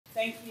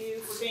thank you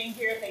for being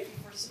here. Thank you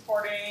for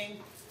supporting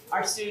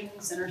our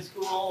students and our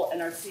school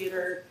and our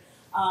theater.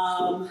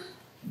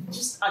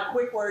 Just a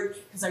quick word,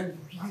 because I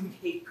really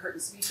hate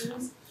curtain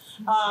speeches.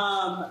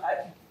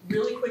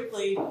 Really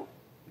quickly,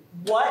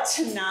 what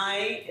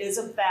tonight is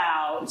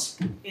about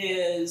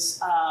is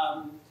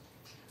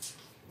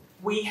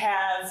we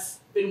have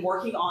been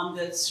working on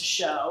this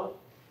show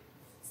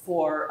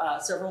for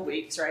several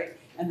weeks, right?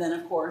 And then,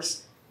 of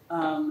course,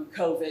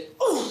 COVID.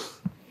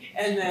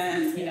 And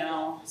then, you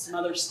know, some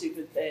other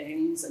stupid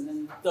things, and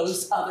then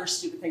those other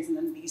stupid things, and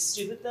then these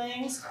stupid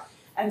things.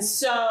 And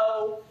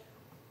so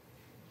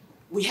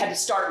we had to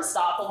start and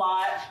stop a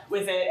lot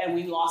with it, and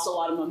we lost a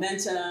lot of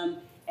momentum.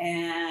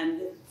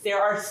 And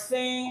there are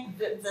things,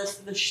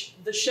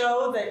 the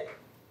show that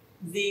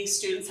the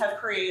students have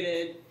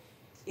created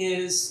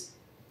is,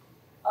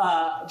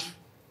 I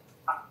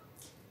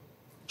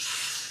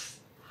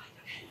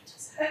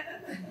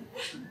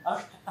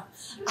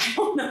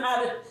don't know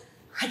how to,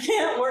 I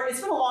can't work,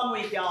 it's been a long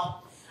week,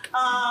 y'all.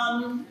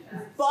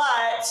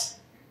 But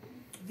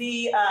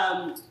we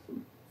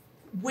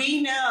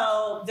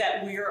know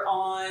that we're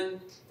on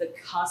the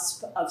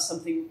cusp of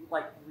something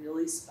like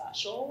really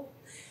special.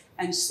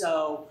 And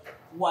so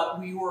what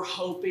we were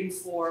hoping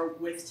for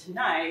with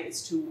tonight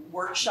is to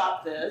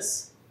workshop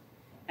this.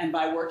 And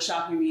by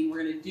workshop, we mean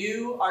we're gonna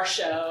do our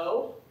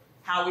show,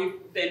 how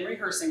we've been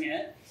rehearsing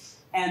it.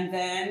 And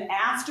then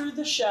after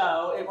the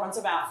show, it runs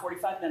about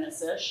 45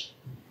 minutes-ish.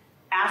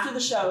 After the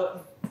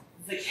show,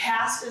 the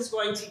cast is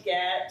going to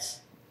get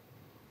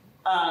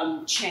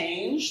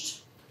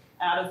changed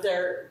out of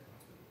their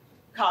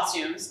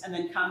costumes and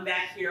then come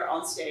back here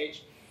on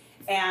stage.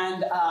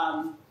 And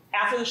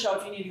after the show,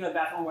 if you need to go to the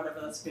bathroom or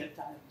whatever, that's a good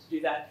time to do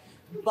that.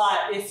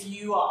 But if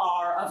you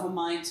are of a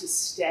mind to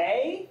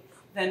stay,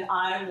 then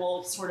I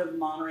will sort of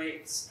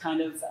moderate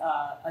kind of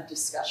a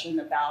discussion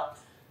about,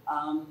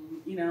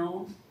 you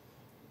know,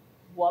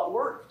 what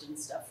worked and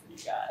stuff for you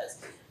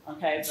guys.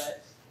 Okay,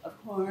 but of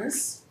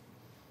course,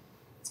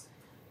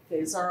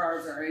 these are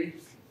our very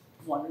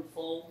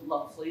wonderful,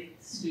 lovely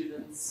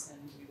students,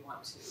 and we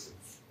want to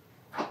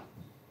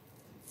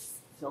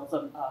fill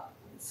them up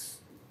with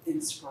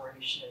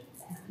inspiration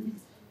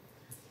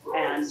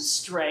and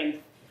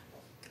strength,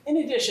 in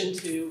addition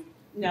to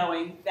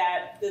knowing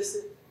that this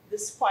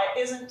quite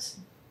isn't,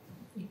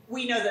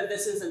 we know that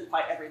this isn't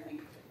quite everything it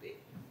could be.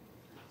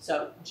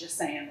 So just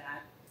saying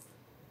that.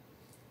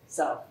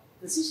 So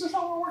this is just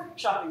how we're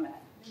workshopping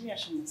that. Maybe I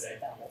shouldn't say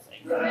that whole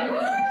thing. Well,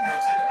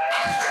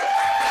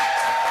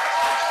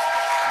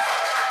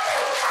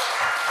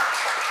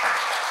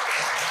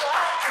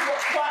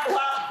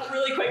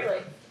 really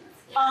quickly.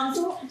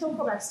 Don't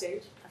go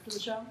backstage after the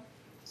show.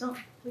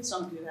 Please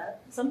don't do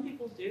that. Some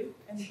people do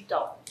and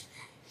don't,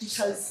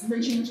 because they're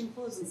changing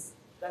clothes and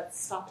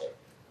stop it.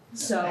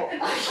 So,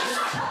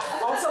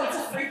 also it's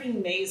a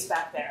freaking maze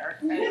back there,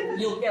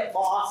 and you'll get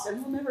lost,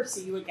 and we'll never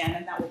see you again,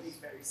 and that would be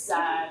very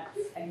sad.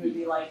 And you would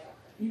be like,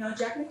 you know,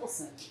 Jack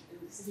Nicholson,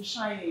 The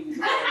Shining.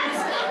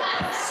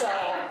 So,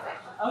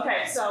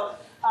 okay, so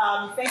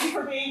thank you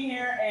for being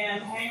here,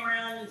 and hang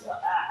around until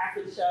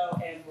after the show,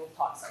 and we'll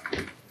talk some.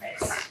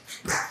 Thanks.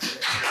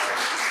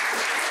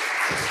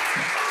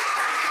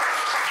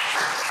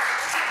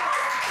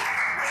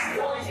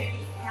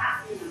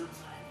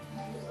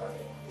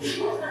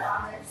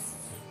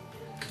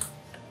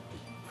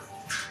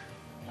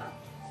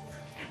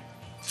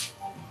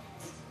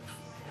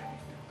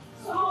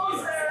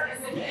 Almost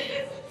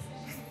there.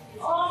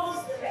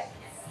 Almost there.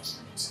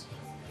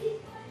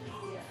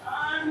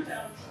 I'm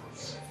done.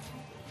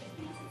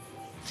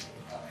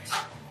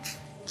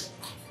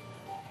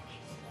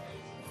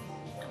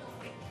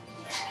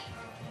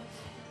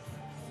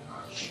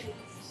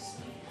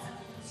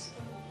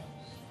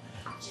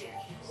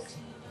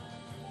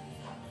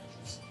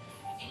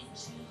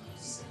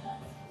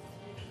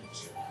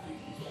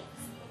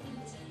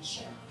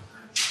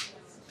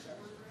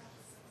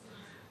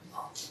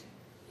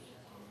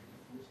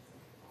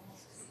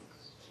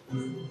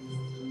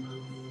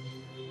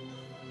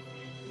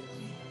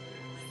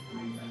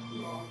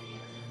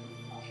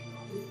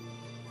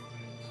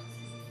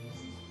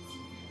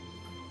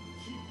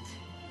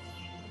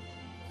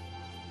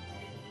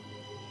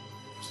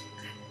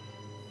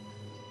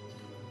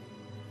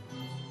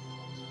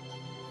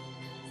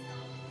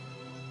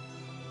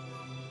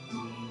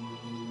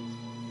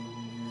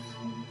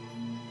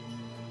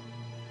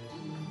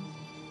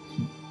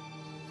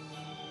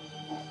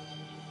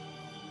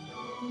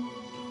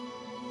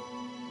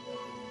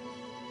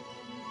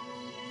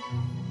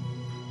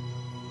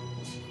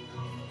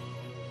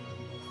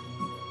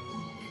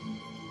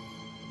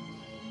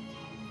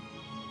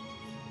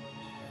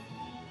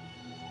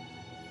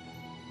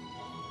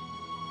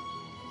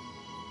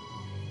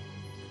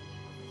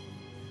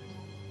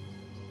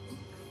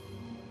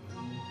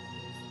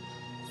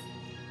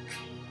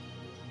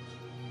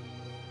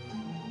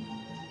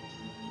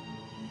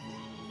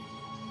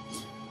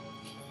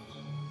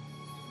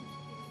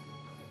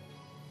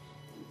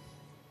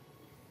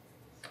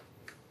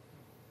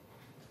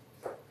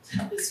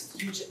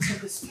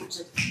 This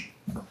music.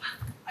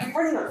 I I'm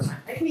running out of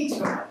time. I need to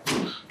go.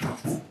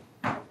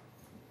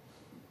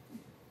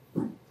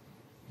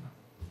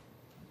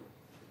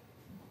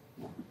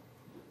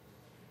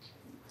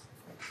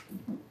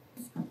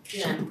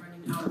 Again,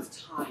 running out of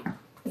time.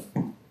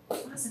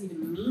 What does that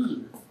even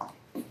mean?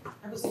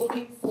 I was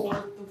looking for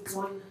the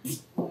one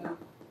blue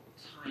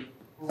time.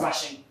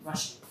 Rushing.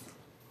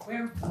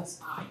 Where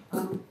was I?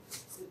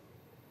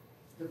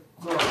 The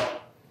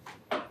girl.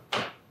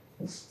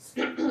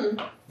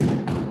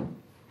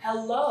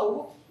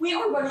 Hello? We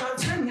are running out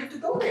of time. We have to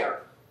go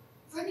there.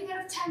 Running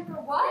out of time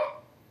for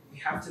what? We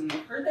have to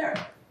meet her there.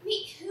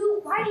 Wait,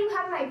 who? Why do you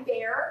have my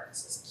bear?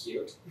 This is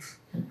cute.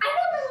 I know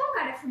my mom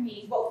got it for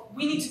me. Well,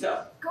 we need to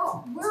go.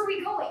 Go. Where are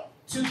we going?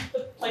 To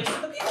the place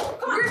of the people.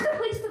 Come on. Where's the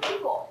place of the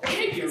people? I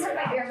didn't just have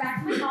my bear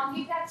back. My mom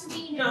gave that to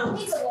me, and No. it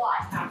means a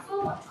lot.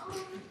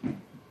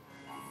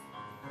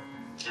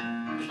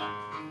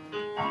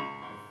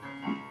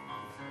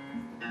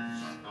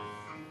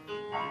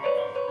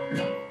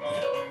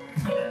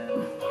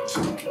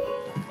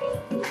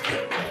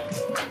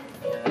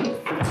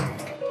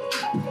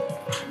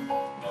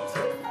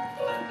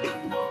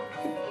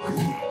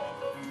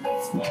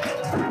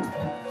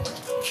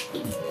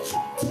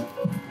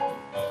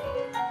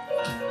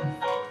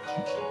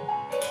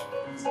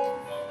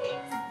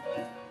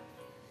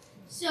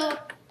 So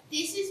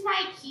this is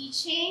my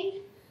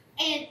keychain,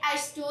 and I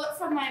stole it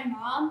from my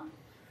mom,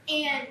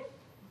 and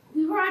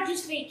we were on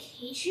just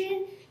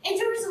vacation, and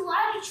there was a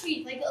lot of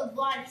trees, like a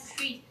lot of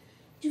trees.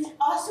 There was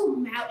also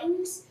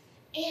mountains,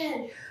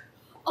 and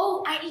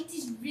oh, I ate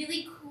this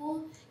really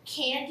cool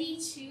candy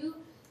too.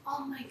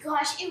 Oh my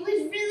gosh, it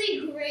was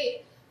really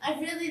great. I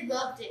really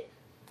loved it.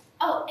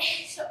 Oh,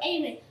 so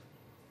anyway,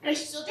 I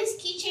stole this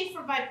keychain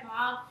from my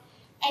mom,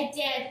 and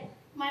then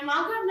my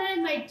mom got mad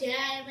at my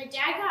dad. My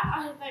dad got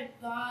mad at my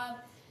mom.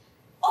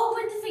 Oh,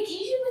 but the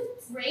vacation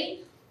was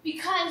great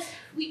because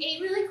we ate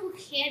really cool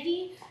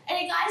candy and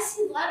I got to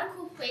see a lot of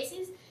cool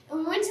places and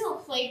we went to a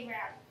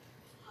playground.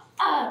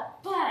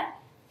 But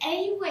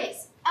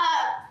anyways,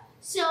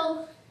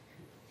 so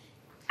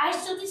I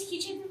stole this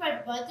keychain from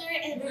my mother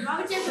and my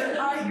mom and dad were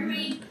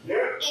arguing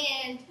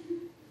and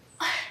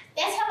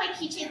that's how my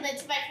keychain led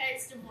to my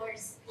parents'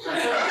 divorce.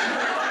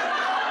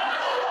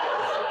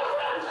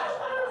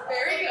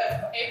 Very good.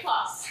 A+.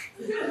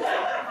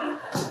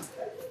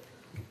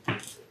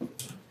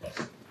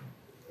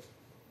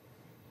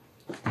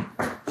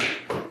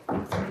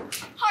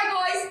 Hi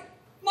guys,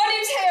 my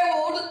name's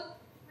Harold.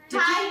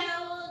 Hi,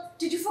 Harold.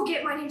 Did you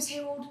forget my name's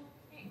Harold?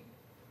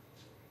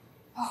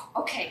 Oh,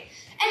 okay.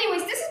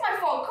 Anyways, this is my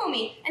friend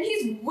Kumi, and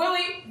he's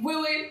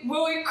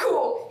really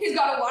cool. He's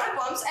got a lot of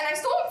bumps, and I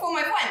stole him from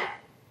my friend.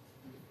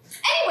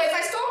 Anyways,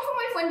 I stole him from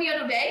my friend the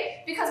other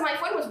day because my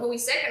friend was really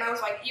sick, and I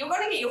was like, you're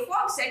gonna get your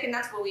frog sick, and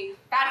that's really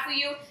bad for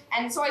you.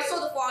 And so I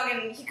stole the frog,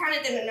 and he kind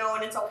of didn't know,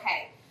 and it's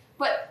okay.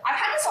 But I've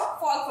had this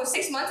frog for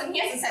 6 months, and he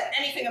hasn't said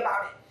anything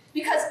about it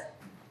because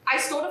I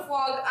stole the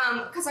frog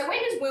because I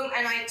went in his room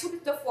and I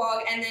took the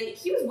frog, and then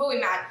he was really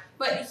mad.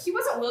 But he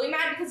wasn't really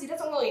mad because he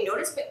doesn't really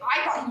notice, but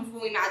I thought he was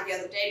really mad the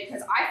other day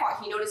because I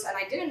thought he noticed and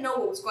I didn't know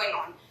what was going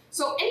on.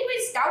 So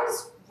anyways, that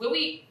was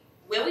really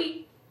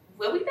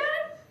bad,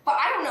 but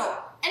I don't know.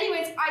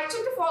 Anyways, I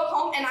took the frog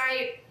home and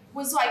I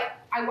was like,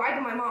 I lied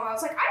to my mom. I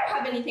was like, I don't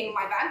have anything in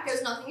my bag.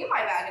 There's nothing in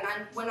my bag.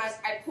 And when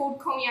I pulled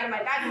Comey out of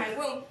my bag in my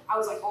room, I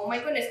was like, oh my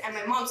goodness. And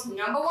my mom's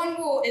 #1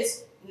 rule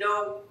is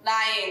no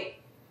lying.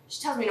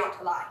 She tells me not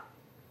to lie.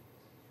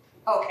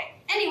 Okay.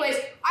 Anyways,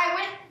 I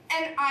went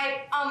and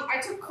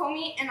I took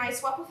Comey and I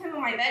slept with him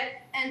in my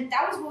bed, and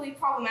that was really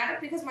problematic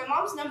because my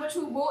mom's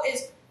 #2 rule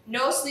is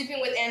no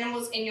sleeping with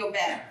animals in your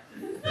bed.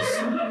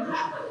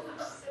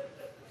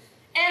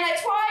 And I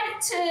tried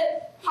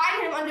to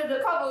hide him under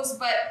the covers,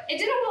 but it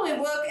didn't really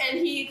work, and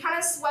he kind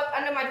of slept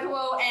under my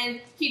pillow,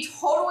 and he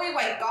totally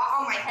got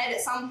on my head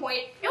at some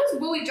point. It was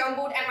really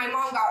jumbled, and my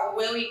mom got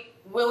really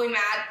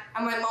mad,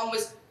 and my mom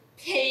was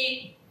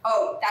pissed.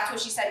 Oh, that's what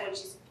she said when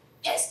she's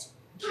pissed.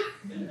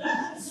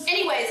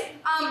 Anyways,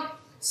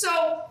 so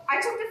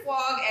I took the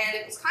frog, and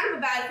it was kind of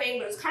a bad thing,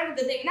 but it was kind of a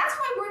good thing, and that's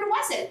how I learned a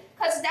lesson,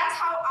 because that's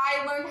how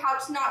I learned how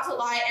to not to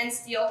lie and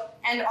steal,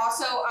 and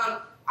also,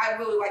 I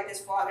really like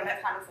this frog, and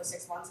I've had it for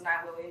 6 months, and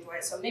I really enjoy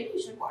it, so maybe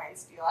you should lie and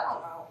steal, I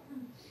don't know.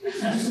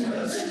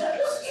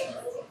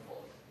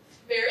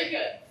 Very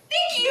good.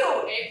 Thank you!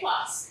 A+.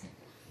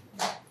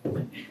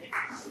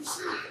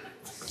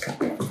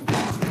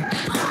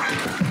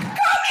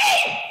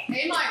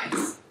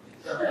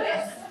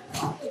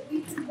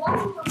 We've been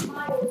walking for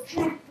miles.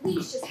 Can I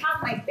please just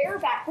have my bear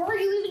back? Where are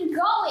you even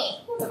going?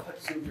 What the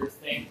heck's your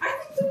thing? I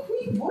think the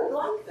queen would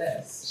like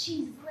this.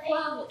 She's late.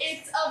 Well,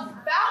 it's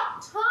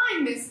about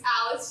time, Miss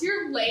Alice.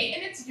 You're late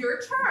and it's your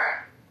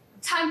turn.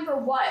 Time for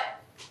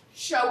what?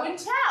 Show and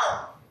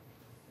tell.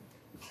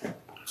 Okay.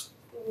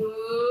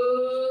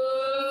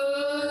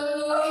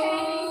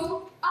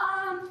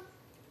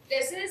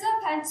 This is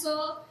a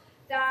pencil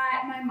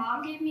that my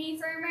mom gave me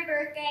for my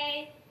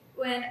birthday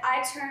when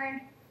I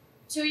turned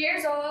 2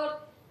 years old,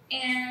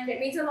 and it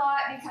means a lot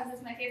because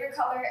it's my favorite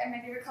color, and my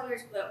favorite color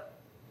is blue.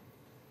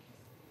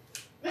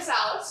 Miss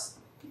Alice,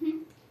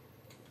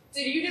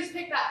 Did you just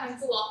pick that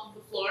pencil off of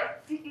the floor?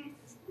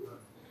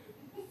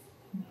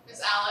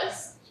 Miss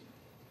Alice,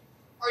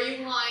 are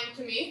you lying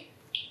to me?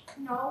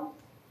 No.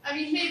 I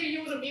mean, maybe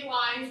you wouldn't be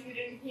lying if you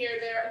didn't hear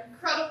their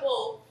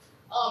incredible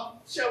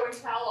show and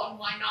tell on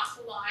why not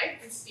to lie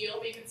and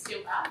steal. They could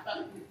steal that,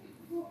 but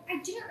Well, I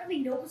didn't really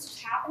know this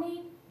was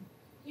happening.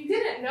 you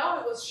didn't know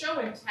it was show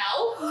and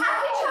tell? How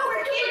can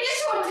we're doing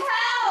this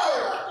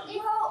hotel?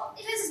 Well,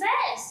 it is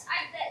this.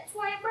 That's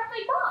why I brought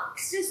my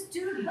box. This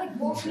dude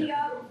woke me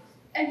up,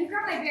 and he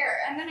grabbed my bear,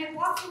 and then I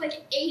walked for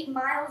 8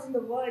 miles in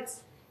the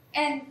woods,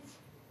 and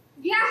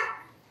yeah.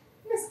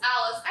 Miss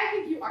Alice, I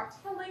think you are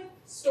telling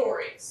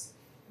stories.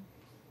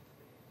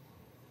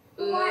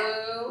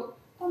 Well,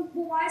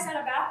 why is that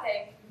a bad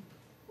thing?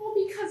 Well,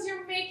 because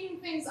you're making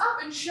things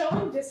up and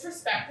showing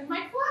disrespect in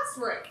my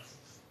classroom.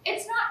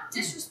 It's not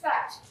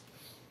disrespect.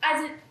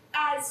 Think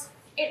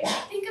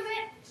of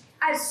it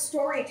as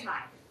story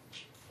time.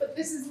 But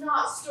this is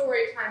not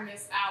story time,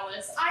 Miss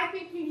Alice. I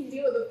think you need to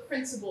go to the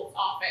principal's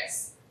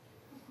office.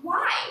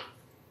 Why?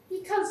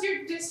 Because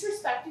you're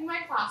disrespecting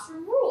my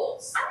classroom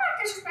rules. I'm not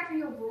disrespecting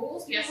your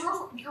rules. Yes.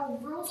 Your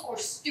rules are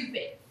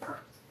stupid.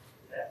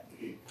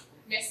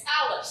 Miss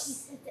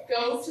Alice,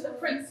 go to the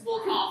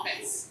principal's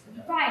office.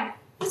 Fine.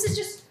 This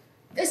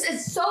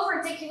is so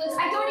ridiculous.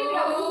 I don't even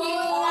know who you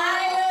are.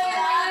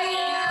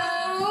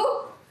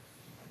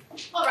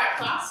 All right,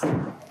 class.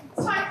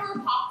 It's time for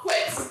a pop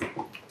quiz.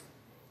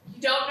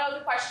 You don't know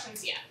the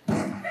questions yet.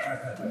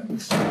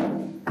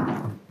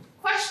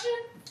 Question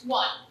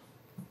 1.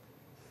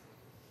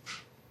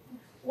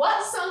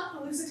 What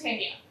sung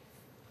Lusitania?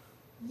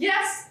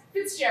 Yes,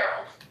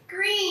 Fitzgerald.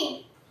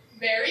 Green.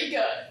 Very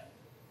good.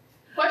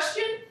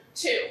 Question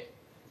 2.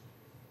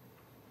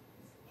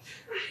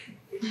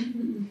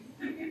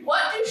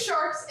 What do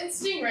sharks and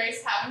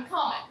stingrays have in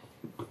common?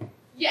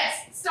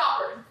 Yes,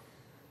 Stoppard.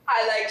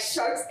 I like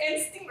sharks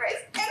and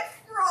stingrays and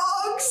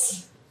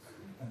frogs.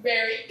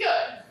 Very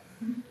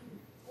good.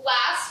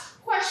 Last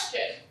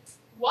question.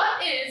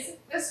 What is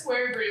the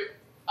square root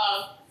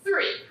of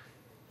 3?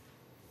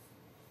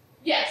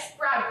 Yes,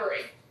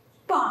 Bradbury.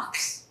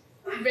 Box.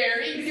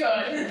 Very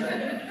good.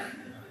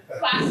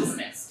 Class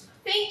dismissed.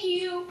 Thank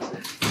you.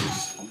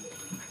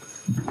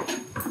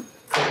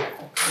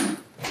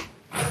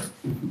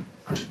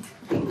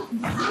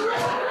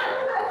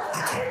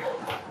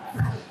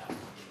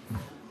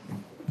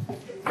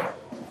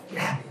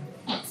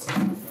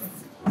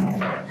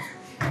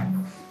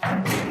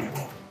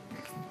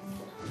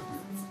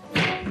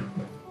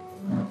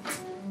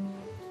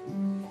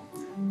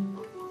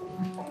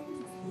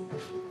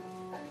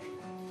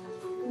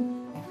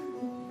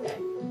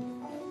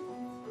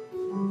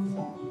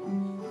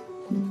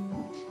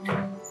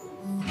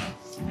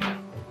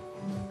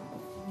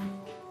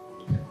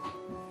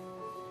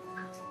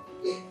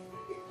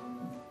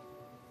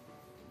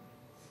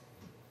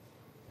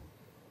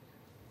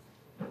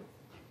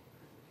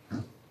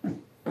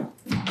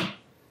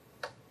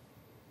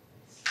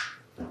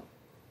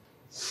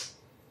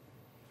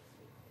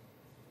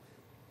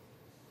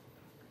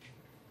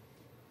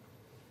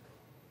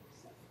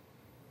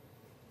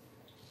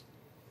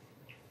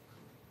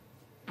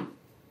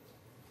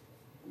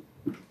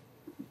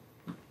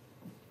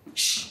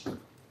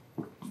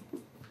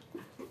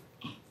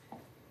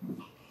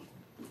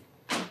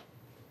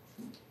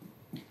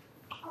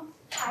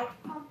 Hi.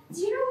 Do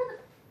you know where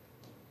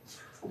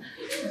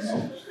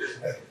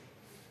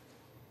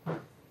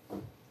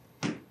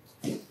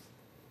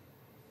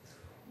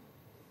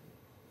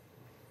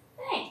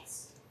Thanks.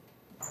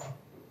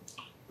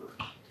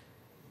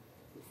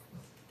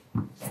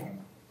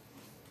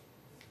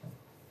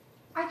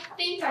 I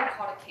think I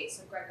caught a case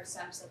of Gregor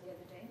Samsa the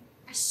other day.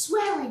 I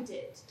swear I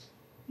did.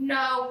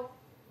 No.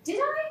 Did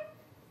I?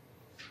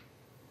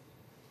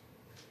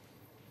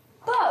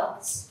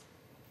 Bugs.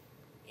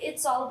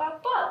 It's all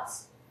about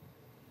bugs.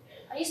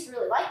 I used to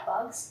really like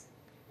bugs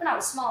when I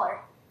was smaller.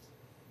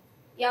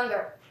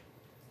 Younger.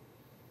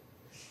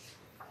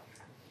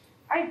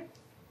 I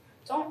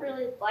don't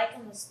really like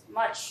them as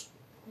much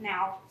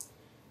now.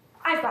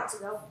 I've got to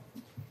go.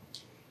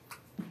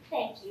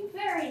 Thank you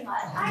very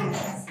much. I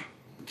miss.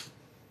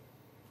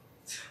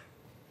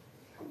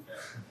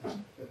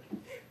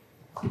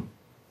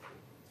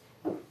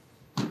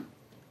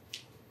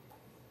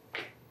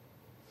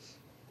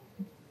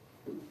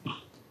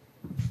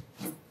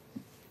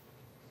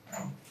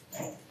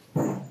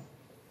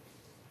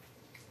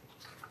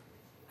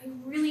 I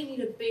really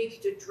need a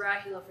baked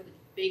Dracula for the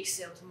bake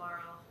sale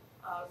tomorrow.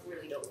 I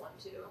really don't want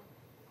to.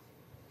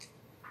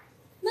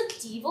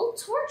 Medieval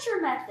torture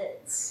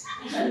methods.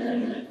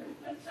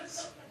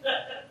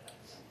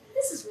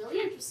 This is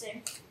really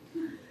interesting.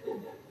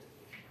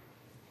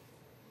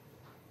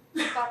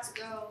 I've got to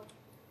go.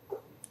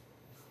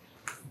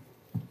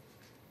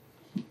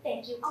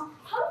 Thank you.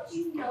 How did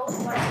you know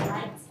what I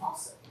like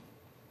also?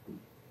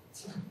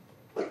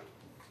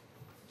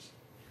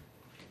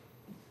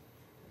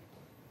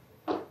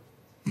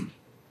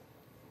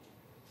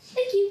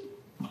 Thank you.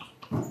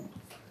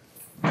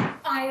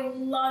 I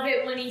love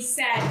it when he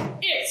said,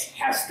 "It's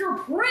Hester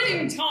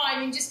Prynning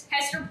time," and just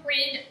Hester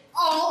Prynne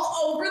all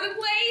over the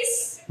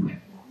place.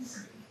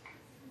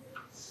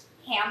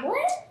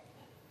 Hamlet?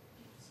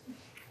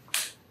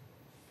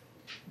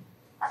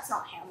 That's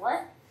not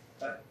Hamlet.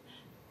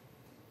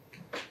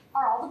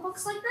 Are all the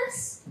books like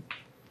this?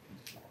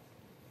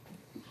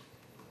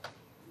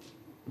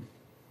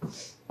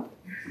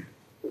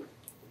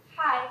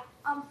 Hi,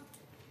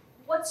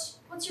 what's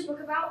your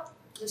book about?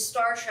 The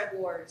Star Trek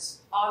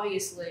Wars,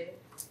 obviously.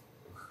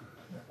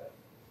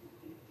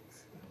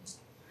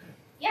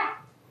 Yeah.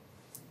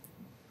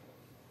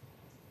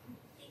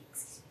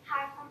 Thanks.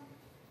 Hi,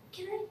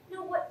 can I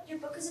know what your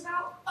book is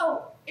about?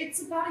 Oh,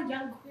 it's about a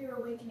young queer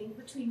awakening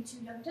between two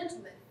young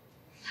gentlemen.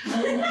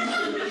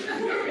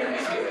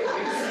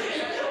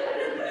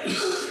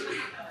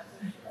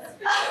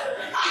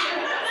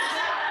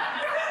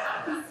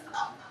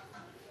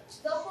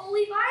 The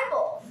Holy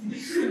Bible.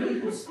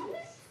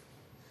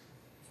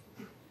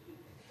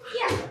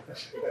 Yeah.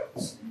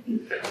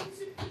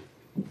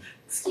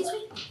 Excuse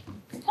me.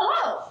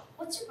 Hello.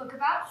 What's your book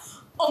about?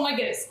 Oh my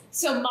goodness.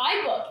 So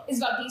my book is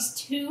about these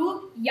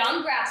two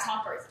young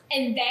grasshoppers,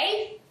 and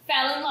they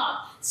fell in love.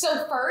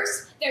 So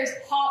first, there's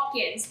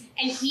Hopkins,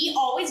 and he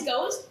always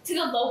goes to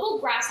the local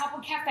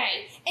grasshopper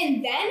cafe.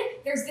 And then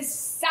there's this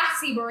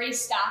sassy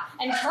barista,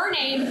 and her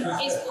name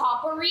is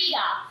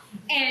Paparita.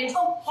 And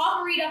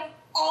Paparita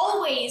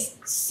always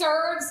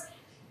serves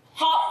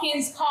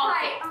Hopkins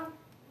coffee. Hi.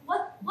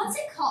 What's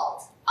it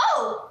called?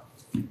 Oh,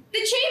 The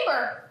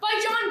Chamber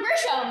by John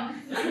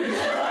Grisham.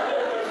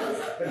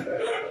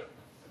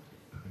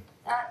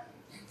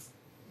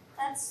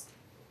 That's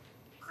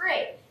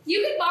great.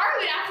 You can borrow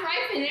it after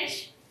I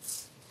finish.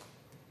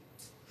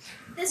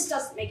 This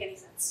doesn't make any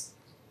sense.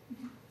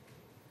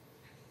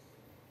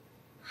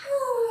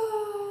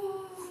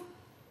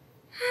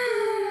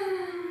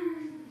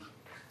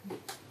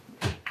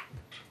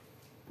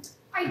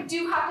 I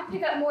do have to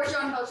pick up more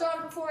Jean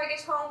Valjean before I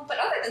get home, but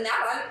other than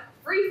that, I'm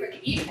free for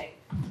the evening.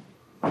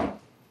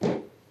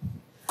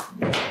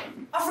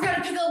 I forgot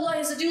to pick up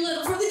Liza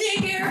Doolittle for the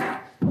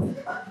daycare.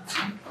 Did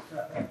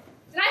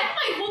I have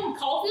my Holden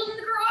Caulfield in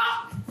the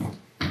garage?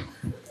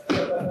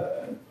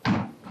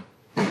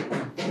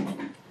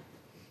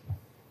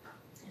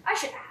 I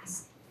should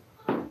ask.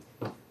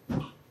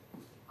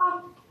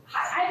 Hi, I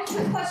have a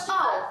quick question.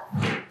 Oh,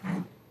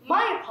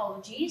 my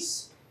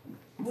apologies.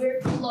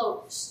 We're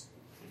closed.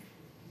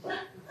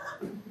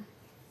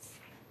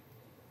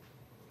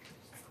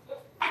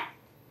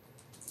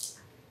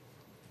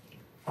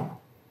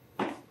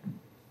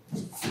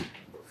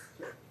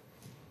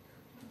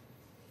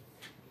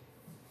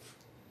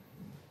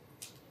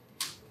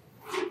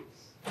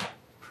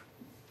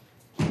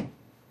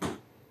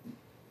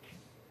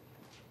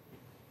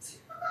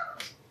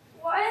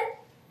 What?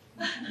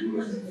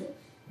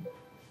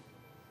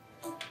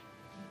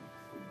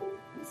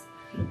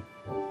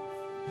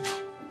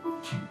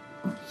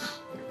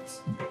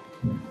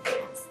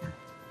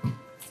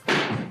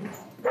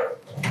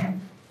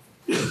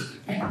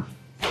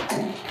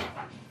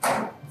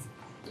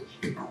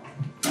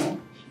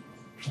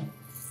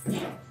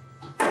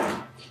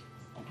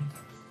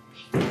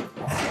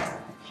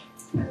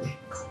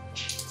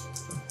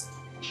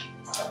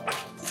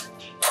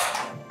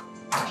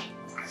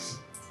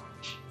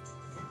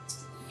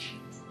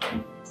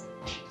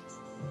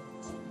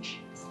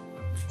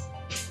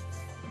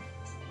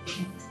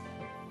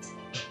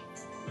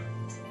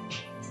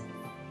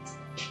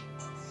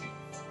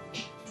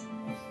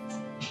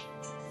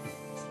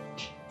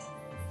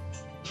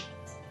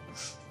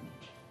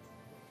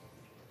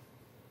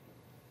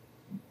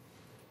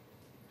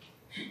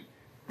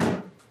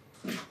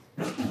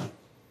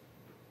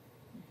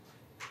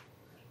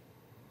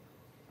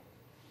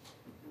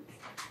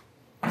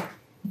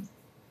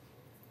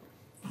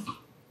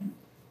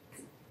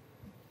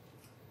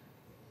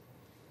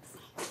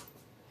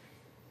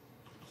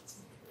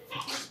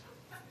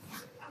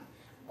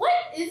 What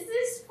is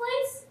this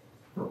place?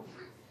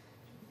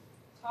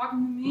 Talking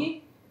to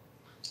me?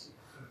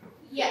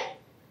 Yeah.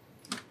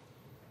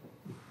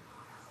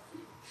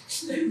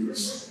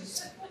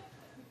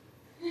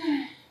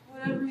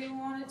 Whatever you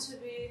want it to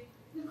be.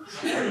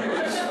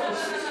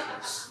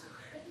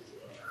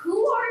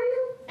 Who are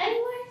you,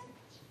 anyway?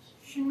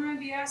 Shouldn't I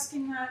be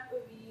asking that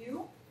of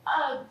you?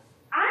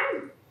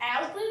 I'm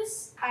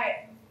Alice,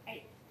 I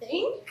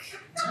think.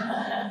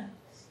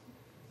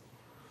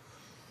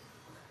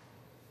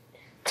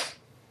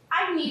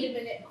 I need a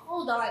minute.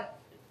 Hold on.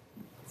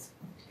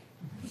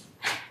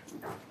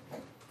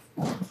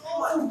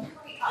 Oh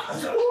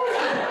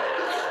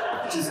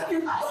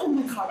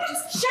my God,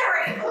 just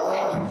Sherry!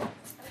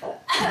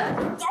 I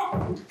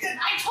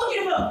told you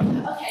to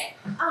move. Okay.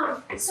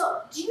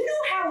 So do you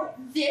know how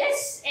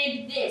this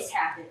and this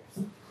happened?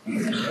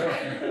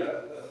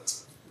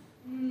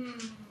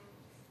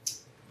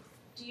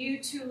 Do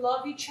you two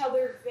love each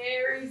other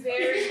very,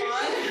 very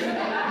much?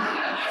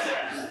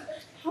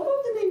 How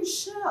about the name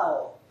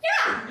Shell?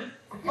 Yeah.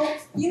 Oh,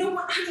 you know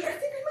what? I think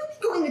I might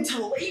be going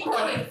into labor.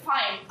 Okay,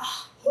 fine.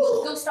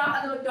 Go stop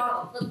at the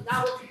McDonald's.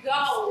 Now let's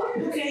go.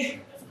 Okay.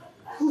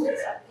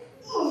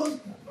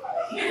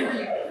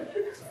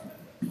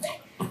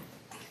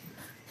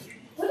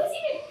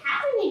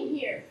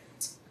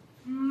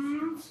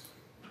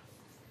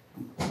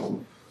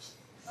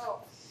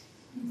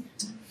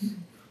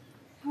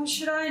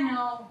 should I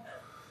know?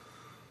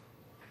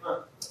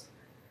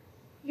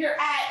 You're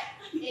at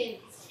an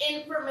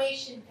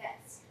information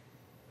desk.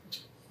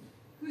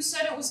 Who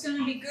said it was going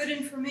to be good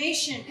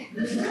information?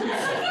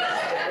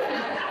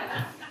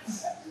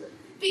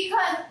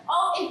 Because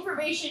all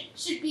information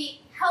should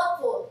be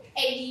helpful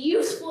and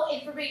useful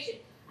information,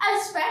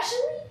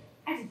 especially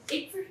at an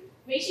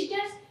information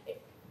desk,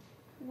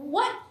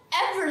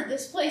 whatever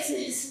this place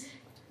is.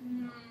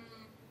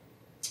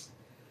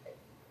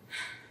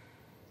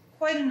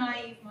 Quite a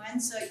naive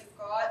mindset you've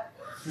got.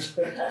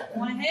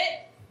 Want a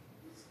hit?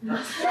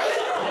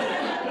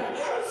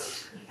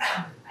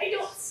 I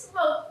don't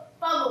smoke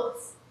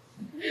bubbles.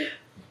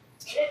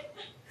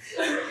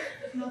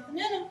 Nothing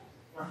in them.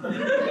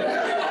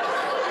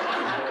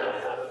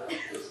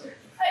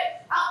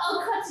 I'll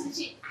cut to the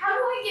chase. How do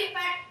I get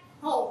back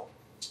home?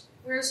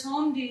 Where's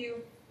home to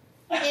you?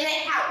 In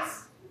a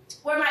house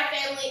where my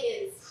family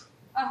is.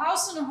 A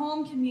house and a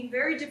home can mean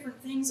very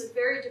different things at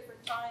very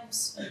different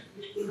times.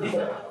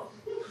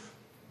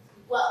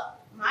 Well,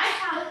 my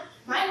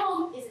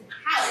home is a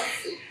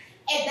house,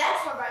 and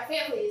that's where my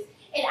family is,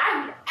 and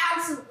I would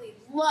absolutely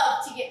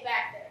love to get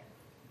back there.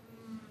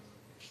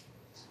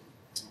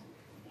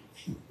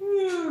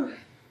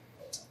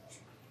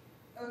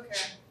 Okay.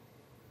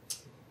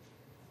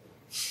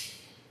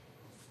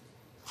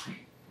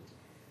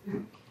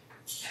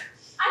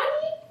 I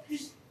need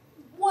just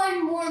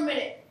one more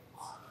minute.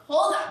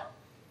 Hold on.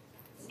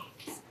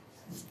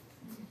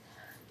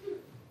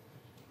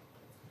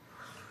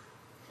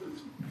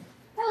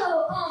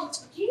 Hello,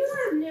 do you know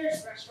where the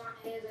nearest restaurant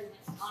is, like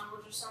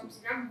McDonald's or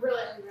something? I'm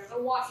really hungry. I've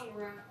been walking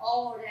around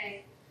all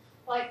day.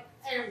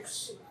 And I'm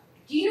super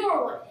hungry. Do you know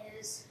where one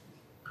is?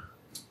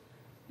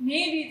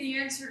 Maybe the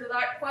answer to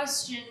that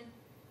question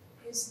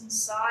is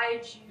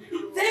inside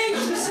you. Thank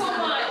you so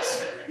much.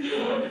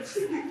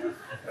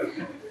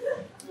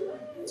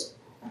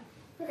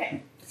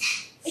 Okay.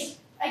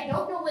 I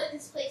don't know what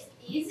this place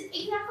is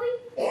exactly.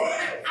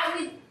 I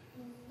would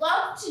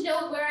love to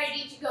know where I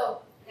need to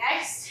go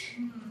next.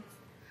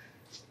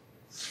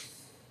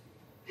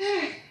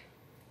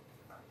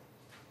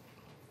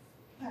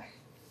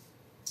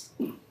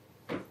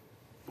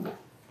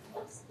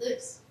 What's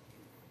this?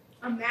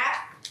 A map?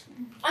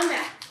 A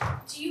map.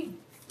 Do you?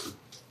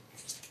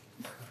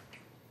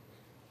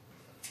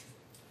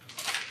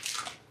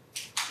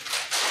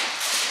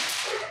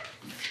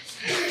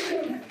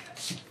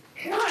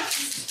 God,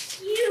 it's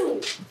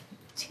huge.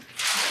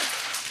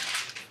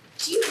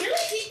 Do you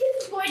really think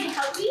this is going to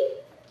help me?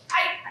 I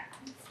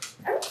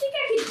don't think I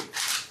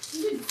can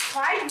even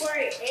find where I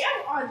am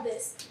on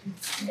this.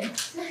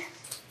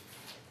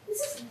 This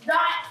is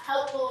not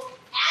helpful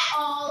at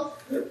all.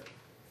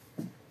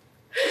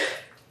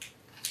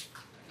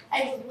 I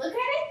will look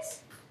at it.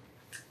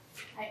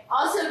 I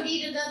also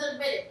need another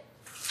minute.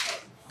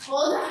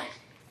 Hold on.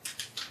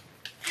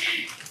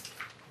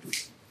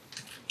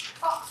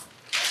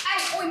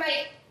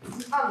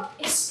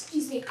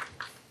 Excuse me.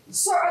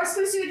 So I was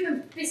supposed to go to a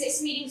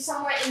business meeting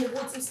somewhere in the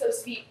woods. I'm supposed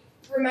to be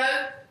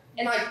remote,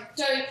 and I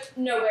don't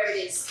know where it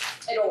is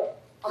at all.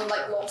 I'm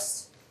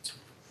lost.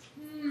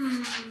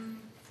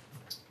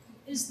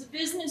 Is the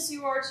business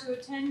you are to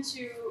attend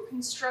to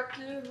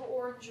constructive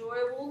or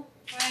enjoyable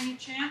by any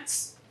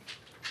chance?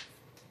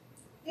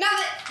 Now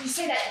that you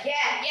say that,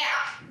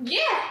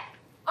 yeah.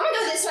 I'm gonna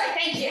go this way.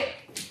 Thank you.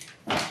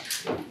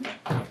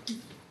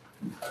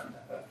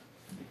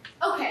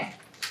 Okay.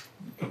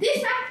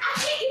 This map, I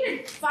can't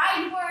even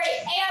find where I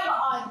am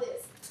on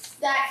this.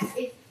 That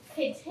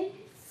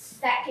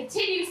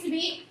continues to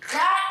be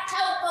not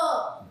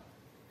helpful.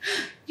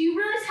 Do you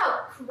realize how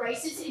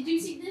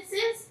crisis-inducing this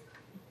is?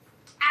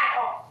 At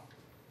all.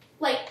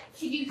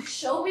 Can you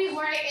show me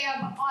where I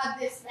am on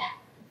this map?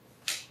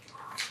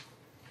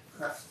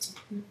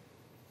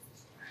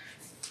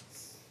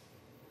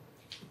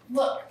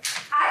 Look,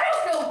 I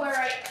don't know where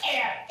I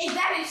am, and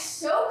that is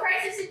so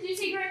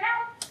crisis-inducing right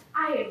now.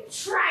 I am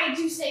trying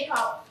to stay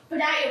calm,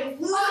 but I am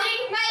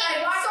losing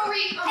my mind.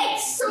 Sorry.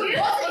 So it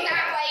wasn't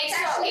that way. It's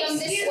actually on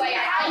this way. I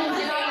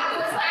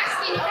was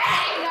asking if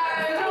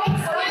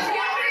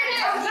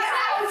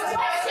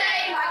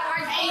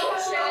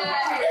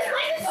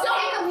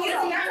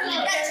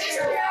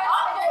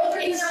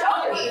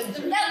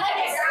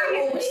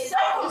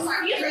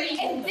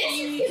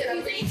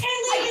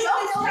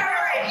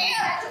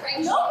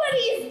Nobody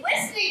is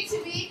listening to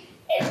me,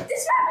 and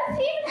this map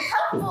isn't even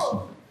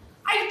helpful.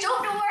 I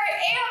don't know where I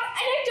am,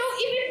 and I don't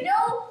even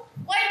know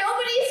why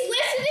nobody is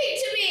listening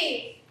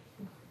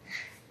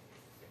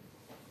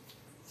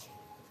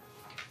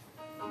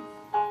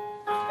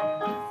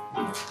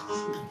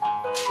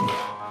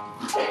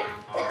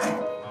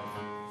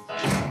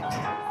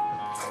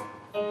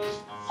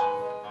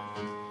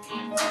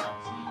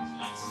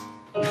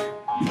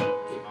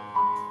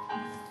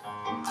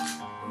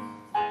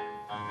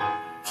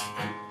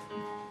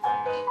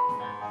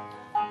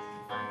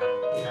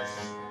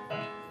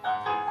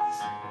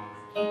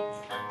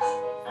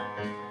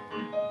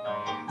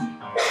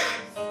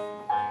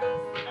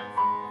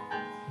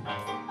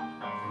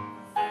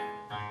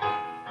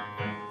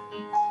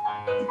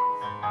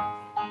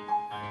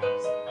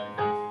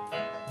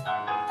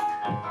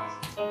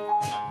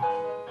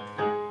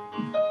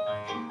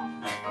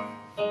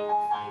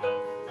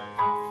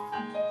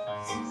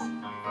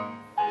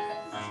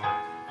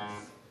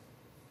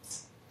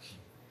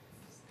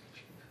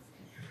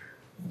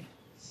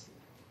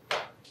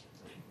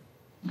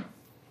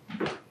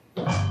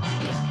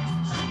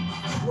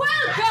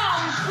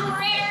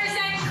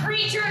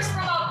features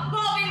from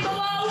above and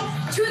below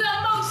to the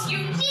most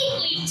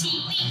uniquely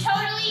teetly,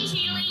 totally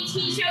teetly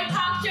tea-show,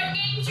 talk show,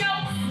 game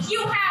show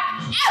you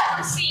have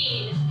ever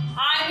seen.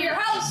 I'm your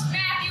host,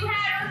 Matthew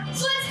Hatter,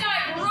 so let's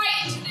dive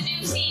right into the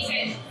new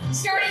season.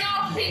 Starting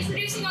off with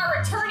introducing our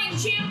returning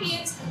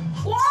champions,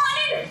 Juan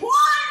and Juandis!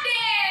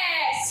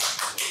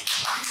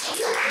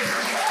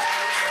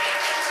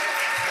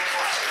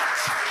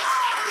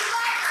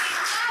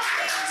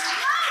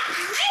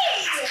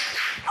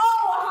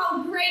 Oh,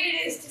 how great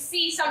it is to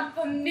see some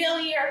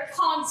familiar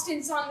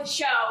constants on the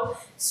show.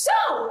 So,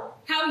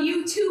 how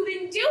you two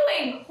been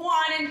doing,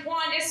 Juan and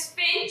Juandis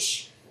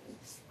Finch?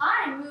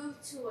 I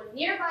moved to a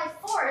nearby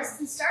forest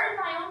and started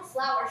my own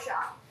flower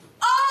shop.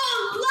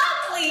 Oh,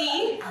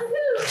 lovely! And what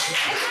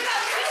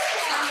about you,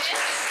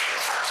 Juandis?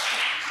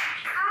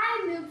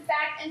 I moved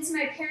back into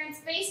my parents'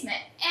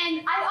 basement,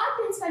 and I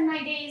often spend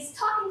my days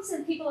talking to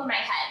the people in my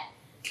head.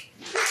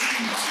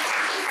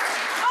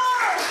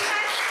 Oh,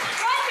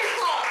 that's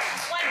wonderful!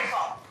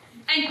 Wonderful.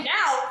 And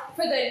now,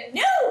 for the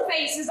new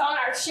faces on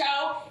our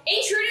show,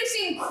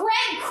 introducing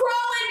Craig,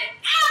 Crow, and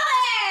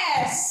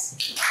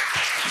Alice!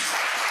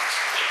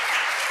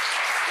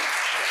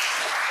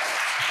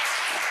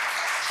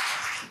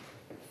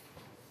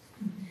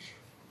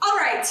 All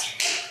right.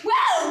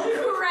 Well,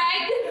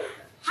 Craig,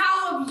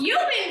 how have you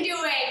been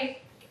doing?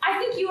 I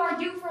think you are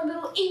due for a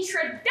little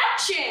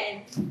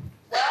introduction.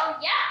 Well,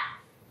 yeah,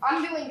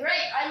 I'm doing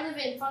great. I live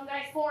in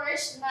Fungi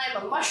Forest, and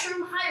I'm a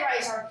mushroom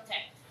high-rise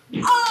architect.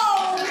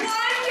 Oh,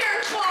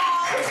 wonderful! I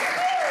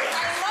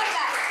love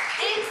that.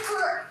 And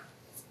for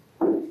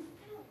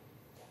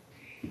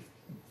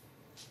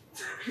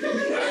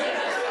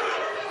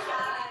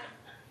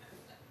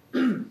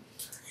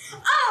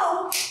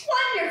oh,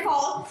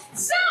 wonderful!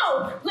 So,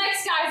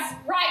 let's dive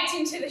right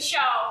into the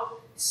show.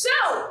 So,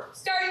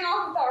 starting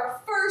off with our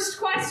first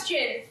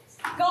question,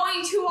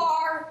 going to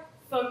our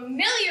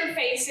familiar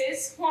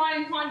faces, Juan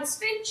and Juandis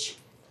Finch.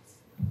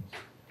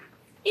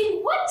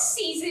 In what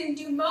season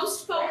do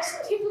most folks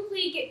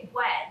typically get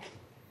wed?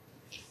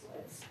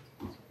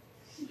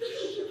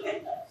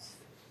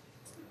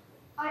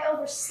 I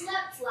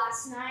overslept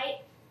last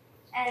night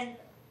and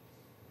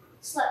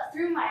slept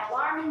through my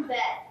alarm in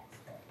bed.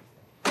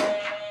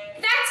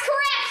 That's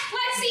correct!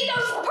 Let's see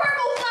those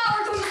purple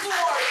flowers on the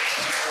board!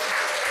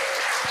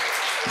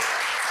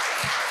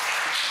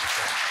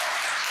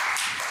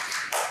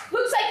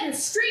 Looks like your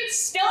streak's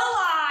still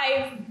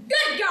alive.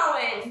 Good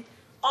going!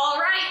 All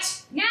right,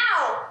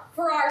 now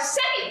for our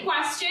second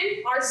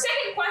question. Our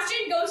second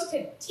question goes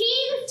to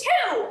Team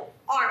 2,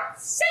 our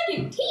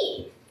second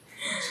team.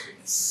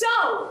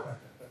 So,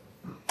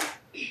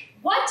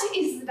 what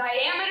is the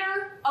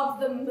diameter of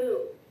the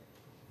moon?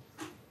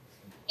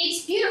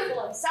 It's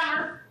beautiful in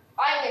summer.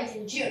 I went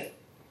in June.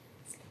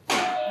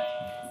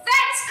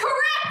 That's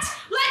correct!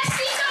 Let's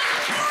see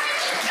those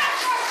orange check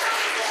marks on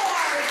the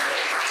board!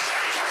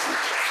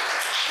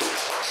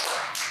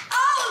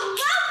 Oh,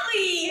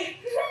 lovely!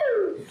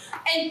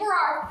 And for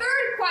our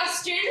third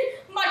question,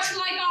 much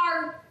like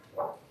our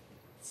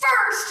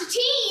first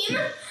team,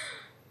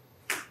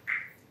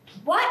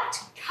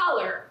 what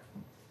color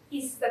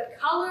is the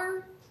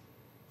color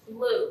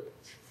blue?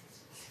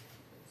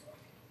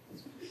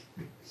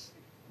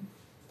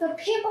 The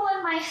people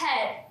in my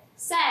head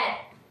said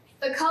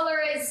the color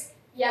is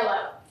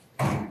yellow.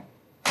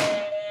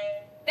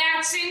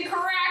 That's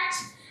incorrect.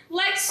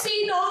 Let's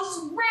see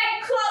those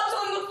red clubs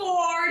on the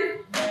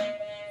board.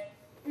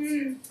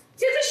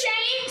 Tis a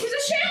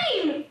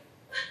shame.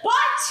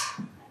 But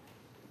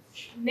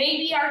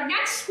maybe our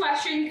next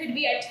question could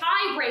be a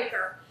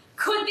tiebreaker.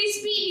 Could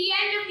this be the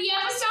end of the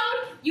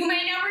episode? You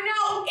may never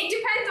know. It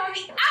depends on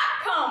the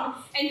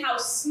outcome and how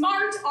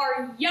smart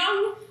our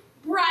young,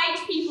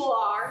 bright people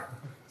are.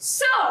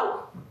 So,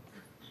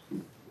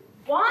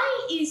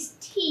 why is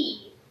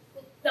tea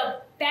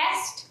the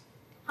best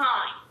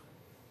time?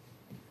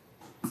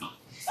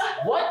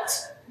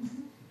 What?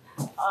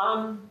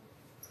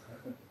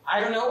 I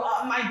don't know.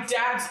 My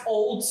dad's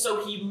old,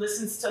 so he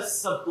listens to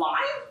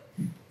Sublime?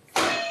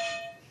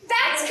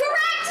 That's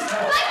correct!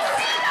 Let's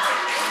see them!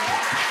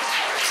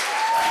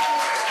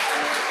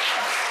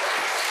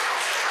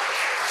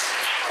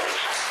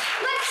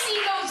 Let's see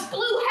those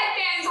blue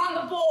headbands on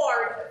the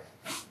board.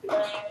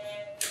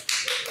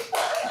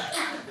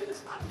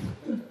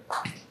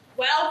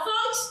 Well,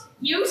 folks,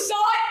 you saw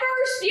it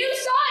first. You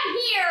saw it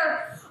here.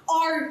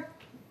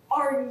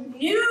 Our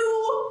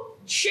new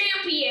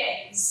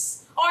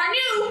champions. Our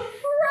new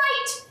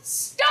bright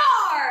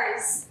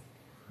stars.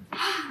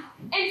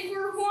 And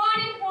for Juan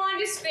and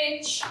Juandis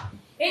Finch,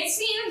 it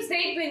seems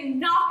they've been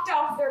knocked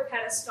off their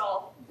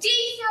pedestal,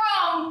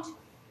 dethroned.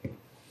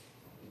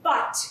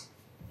 But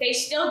they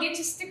still get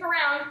to stick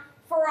around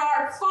for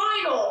our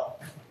final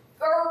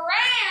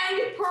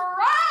grand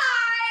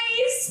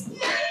prize. Alice.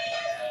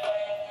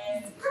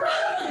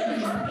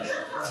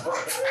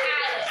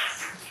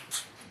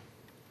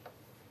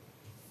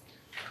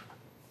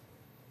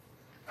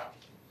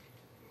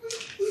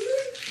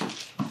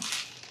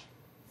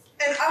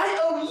 And I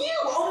owe you!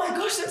 Oh my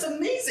gosh, that's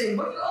amazing!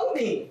 What do you owe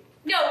me?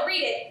 No,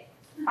 read it.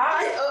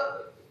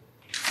 I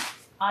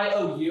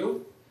owe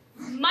you?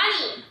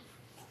 Money.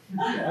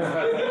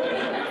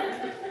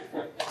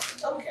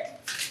 Okay.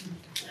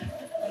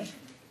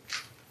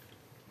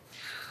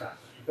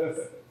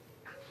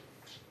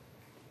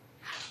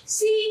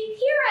 See,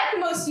 here at the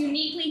most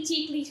uniquely,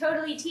 teakly,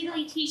 totally,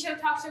 teetily, tea-show,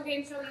 talk-show,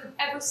 game show you've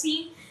ever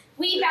seen,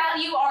 we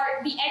value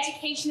the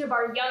education of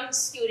our young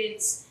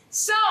students.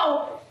 So,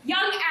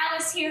 young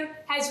Alice here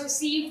has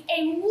received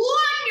a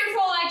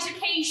wonderful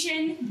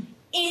education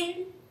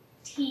in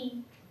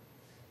tea.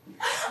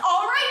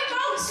 All right,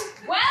 folks,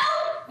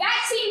 well,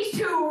 that seems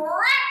to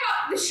wrap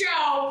up the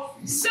show.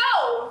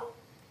 So,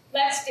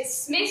 let's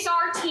dismiss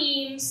our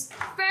teams.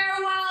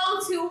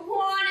 Farewell to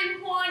Juan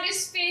and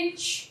Juanis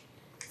Finch.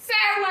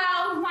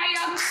 Farewell, my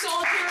young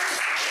soldiers.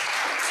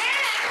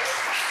 And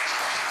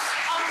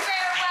a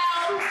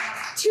farewell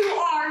to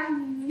our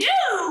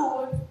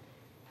new,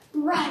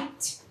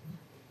 bright,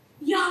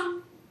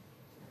 young,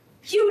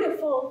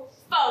 beautiful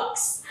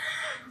folks.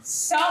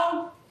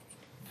 So,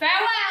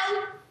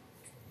 farewell.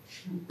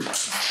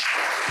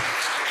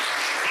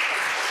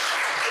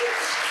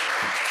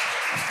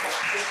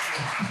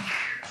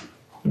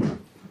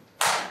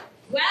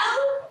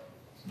 Well,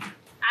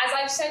 as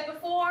I've said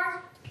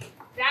before,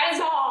 that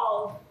is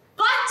all.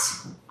 But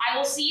I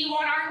will see you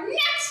on our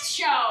next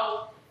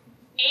show,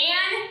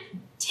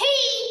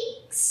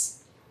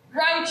 Antiques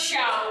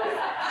Roadshow,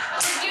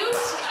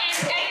 produced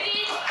and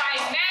edited by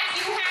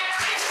Matthew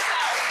Hanner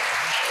himself.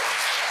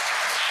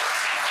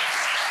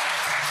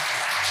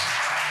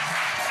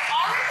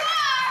 Au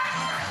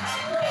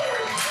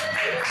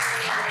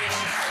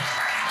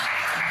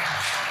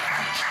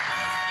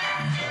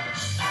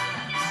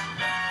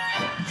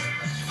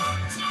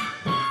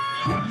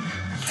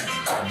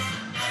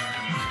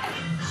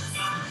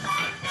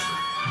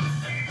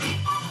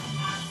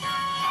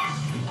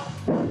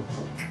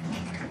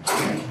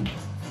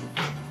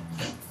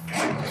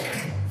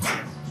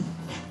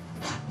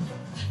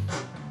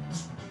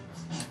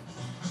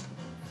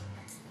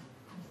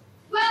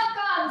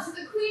Welcome to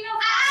the Queen of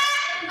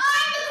I'm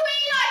the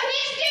queen. I can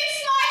introduce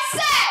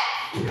myself.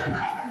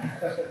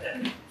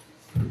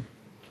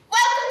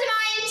 Welcome to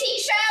my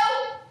antique show.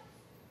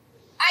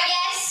 I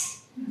guess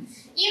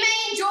you may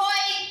enjoy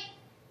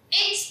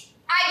it.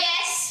 I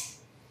guess,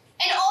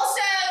 and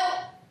also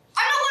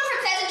I'm not one for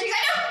pleasantries. I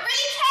don't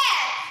really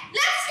care.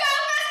 Let's go,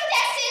 first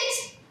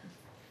contestant.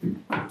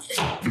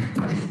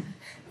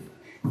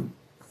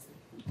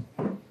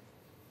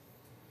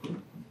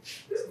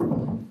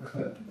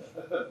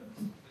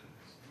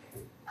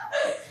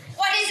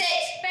 What is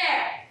it?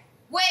 Bear.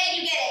 Where did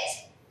you get it?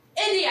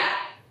 India.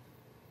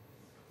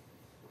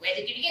 Where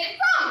did you get it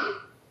from?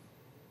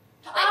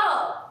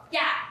 Oh,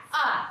 yeah.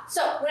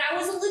 So when I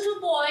was a little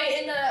boy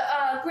in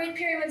the Great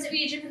Pyramids of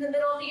Egypt in the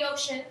middle of the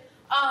ocean,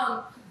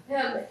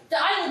 the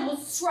island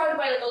was surrounded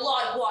by like a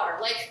lot of water,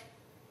 like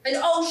an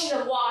ocean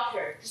of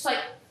water, just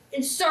like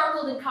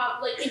encircled and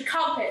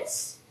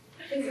encompassed.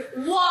 A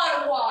lot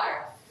of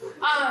water.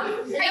 I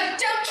don't care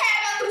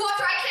about the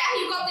water. I care how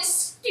you got this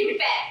stupid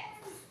bed.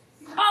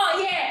 Oh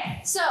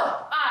yeah. So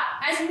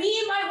as me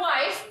and my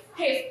wife,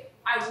 hey,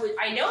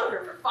 I known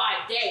her for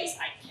 5 days.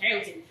 I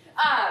counted.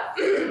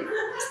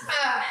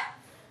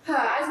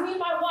 As me and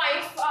my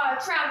wife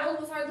traveled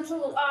with our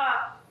little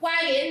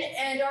wagon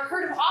and our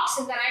herd of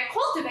oxen that I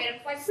cultivated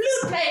with my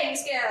flute playing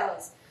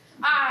skills.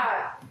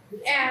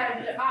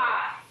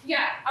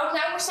 Yeah, I will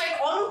now recite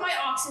all of my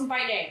oxen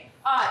by name.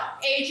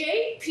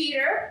 AJ,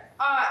 Peter,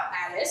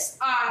 Alice.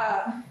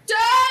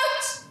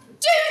 Don't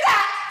do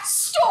that!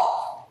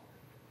 Stop!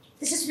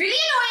 This is really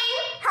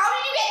annoying. How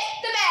did you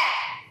get the bag?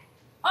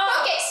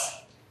 Focus!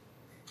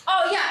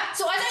 Oh yeah,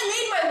 so as I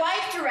laid my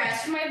wife to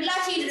rest, my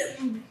bloodied,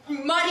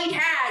 muddied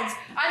hands,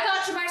 I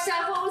thought to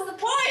myself, what was the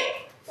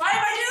point? Why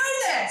am I doing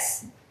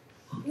this?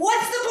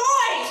 What's the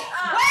point?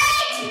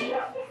 Wait!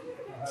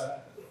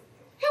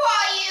 Who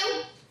are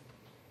you?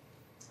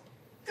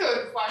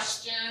 Good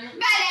question.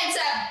 Bad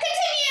answer.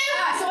 Continue!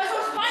 So as I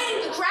was fighting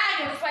the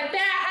dragon with my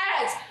bare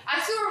hands,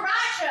 I threw a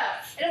raja,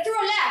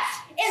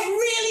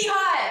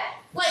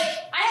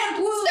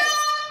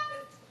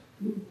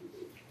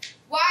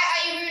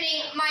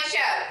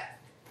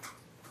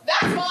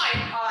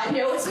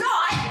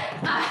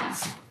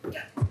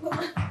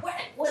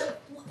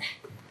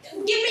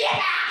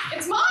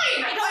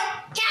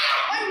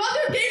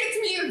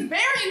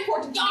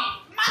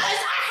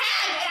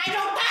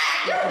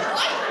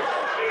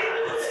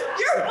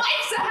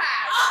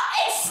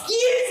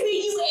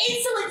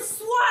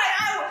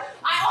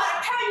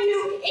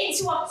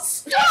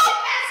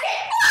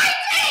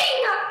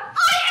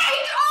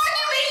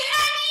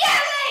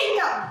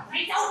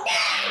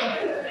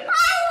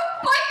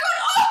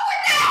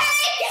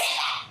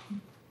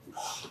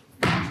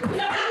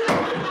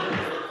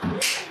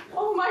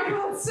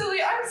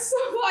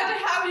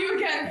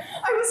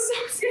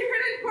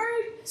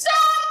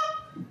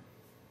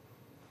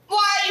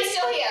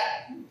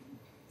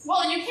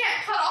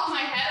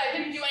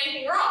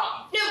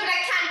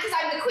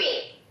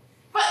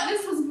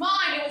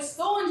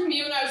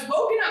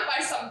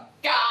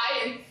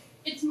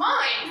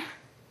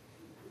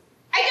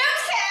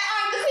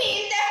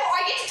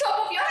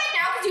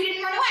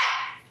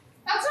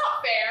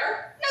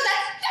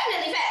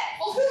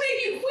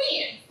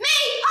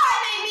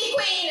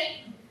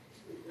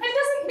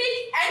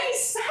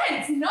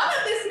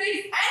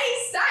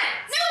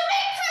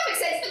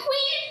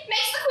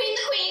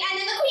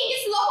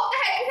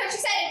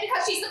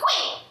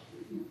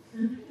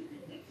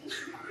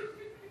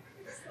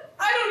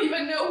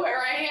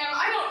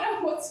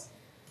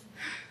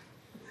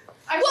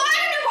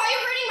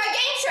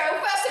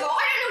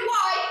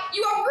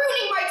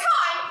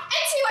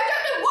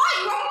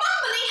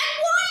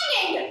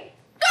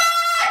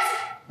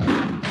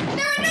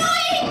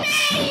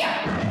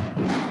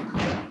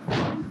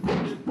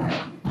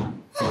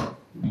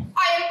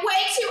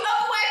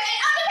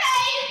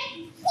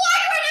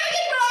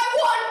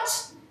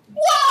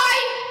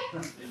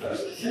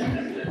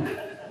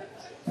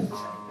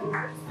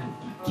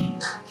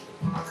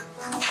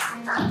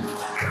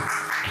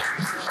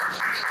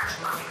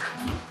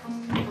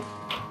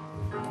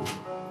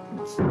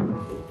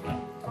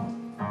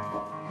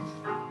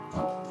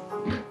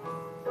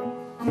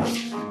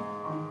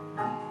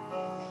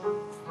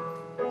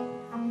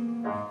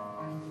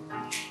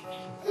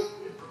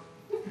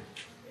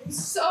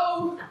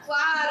 so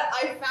glad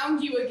I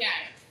found you again.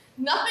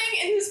 Nothing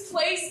in this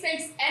place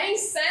makes any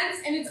sense,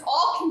 and it's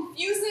all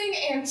confusing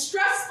and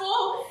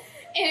stressful,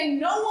 and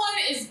no one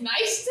is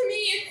nice to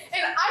me,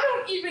 and I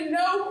don't even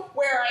know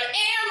where I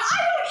am. I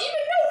don't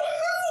even know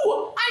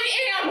who I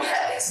am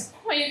at this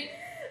point,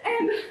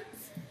 and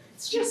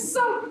it's just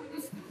so...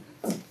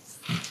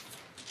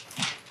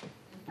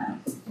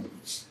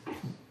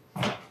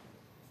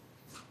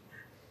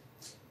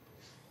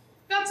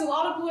 That's a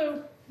lot of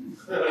blue.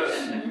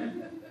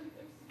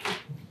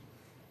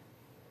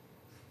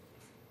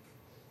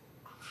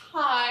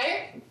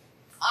 Hi,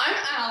 I'm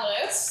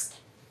Alice.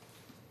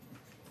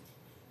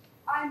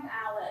 I'm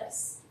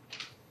Alice.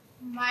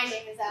 My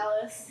name is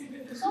Alice.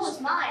 So is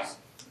mine.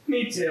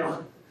 Me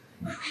too.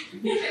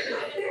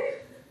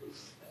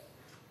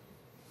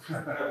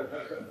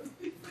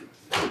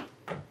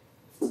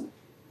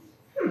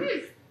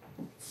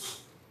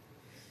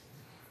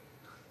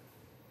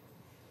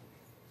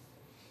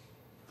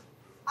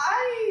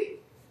 I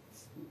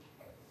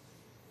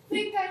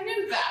think I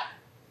knew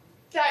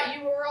that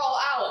you were all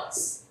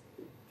Alice.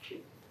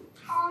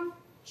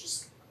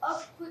 Just a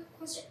quick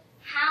question.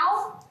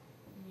 How?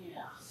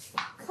 Yeah.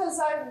 Because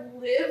I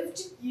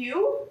lived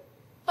you?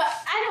 But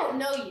I don't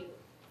know you.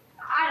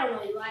 I don't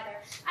know you either.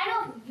 I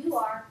know who you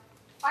are.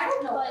 I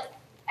don't know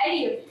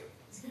any of you.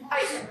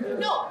 I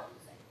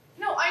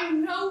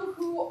know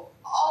who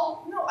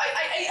all,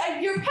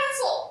 your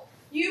pencil.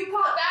 You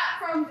got that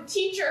from the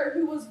teacher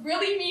who was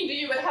really mean to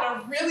you and had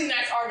a really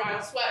nice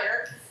Argyle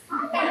sweater.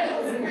 I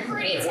thought it was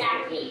pretty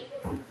tacky.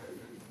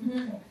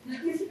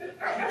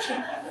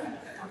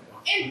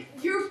 And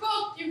your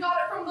book, you got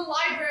it from the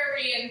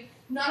library, and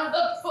none of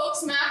the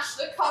books matched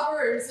the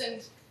covers,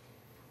 and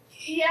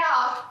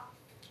yeah.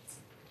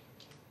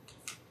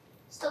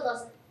 Still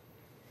doesn't.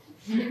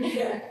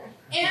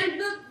 And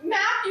the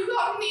map you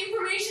got from the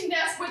information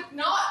desk with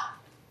not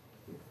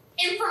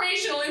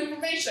informational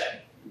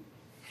information.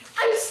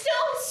 I'm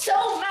still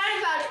so mad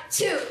about it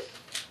too.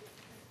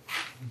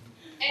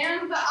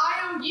 And the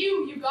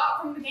IOU you got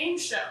from the game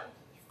show.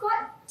 You've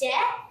got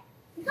debt?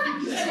 You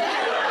got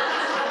debt?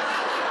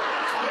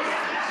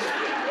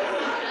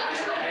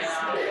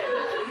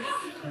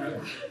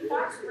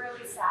 That's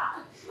really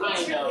sad.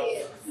 I know. really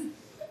is.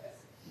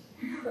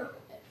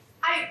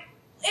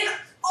 And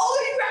all of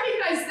you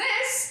recognize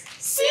this.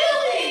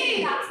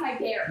 Silly! That's my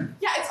bear.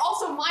 Yeah, it's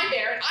also my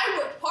bear, and I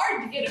worked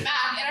hard to get it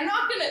back, and I'm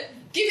not gonna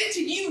give it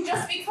to you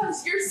just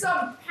because you're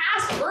some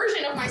past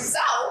version of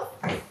myself.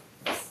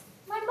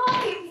 My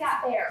mom gave me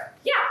that bear.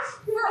 Yeah,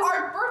 for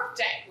our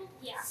birthday.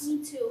 Yeah,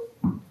 me too.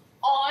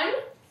 On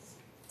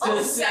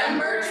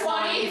December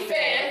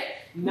 25th,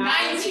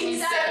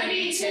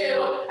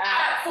 1972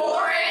 at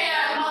 4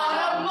 a.m. on a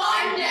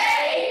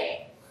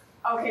Monday.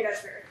 Okay,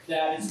 that's fair.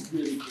 That is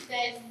really good.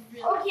 That is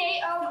really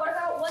okay. What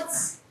about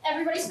what's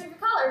everybody's favorite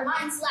color?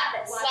 Mine's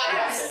lapis.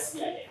 Lapis.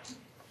 Yeah.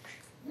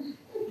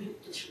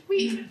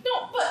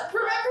 But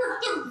remember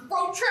the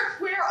road trip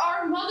where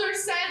our mother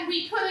said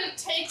we couldn't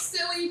take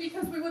Silly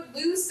because we would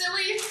lose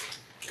Silly?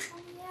 Oh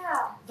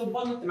yeah. The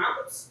one with the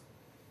mountains?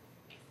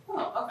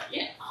 Oh, okay,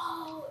 yeah.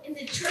 Oh, and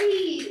the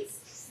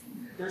trees.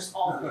 There's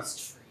all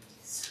these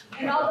trees.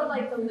 And all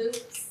the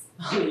loops.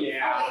 Oh,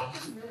 yeah. Oh, it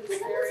was really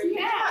scary.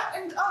 Yeah,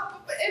 and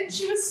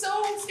she was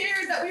so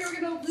scared that we were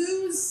gonna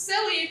lose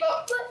Silly,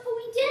 but But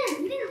we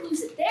didn't. We didn't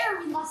lose it there.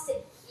 We lost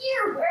it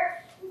here,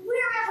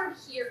 wherever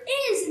here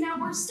is, and now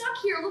we're stuck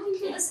here looking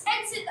for this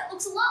exit that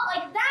looks a lot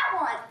like that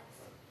one.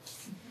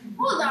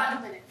 Hold on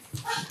a minute.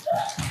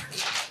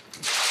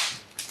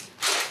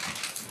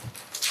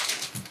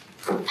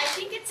 I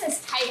think it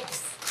says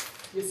Titus.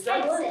 You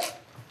start Exit.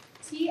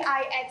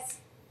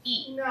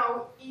 T-I-X-E.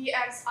 no,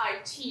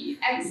 E-X-I-T,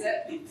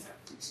 exit.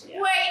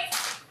 Yeah. Wait.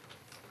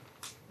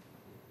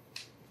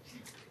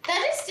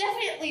 That is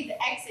definitely the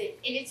exit,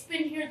 and it's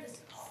been here this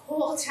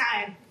whole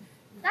time.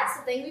 That's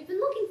the thing we've been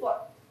looking for.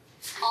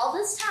 All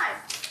this time.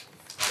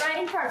 Right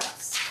in front of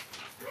us.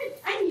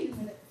 I need a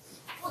minute.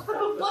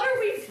 What are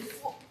we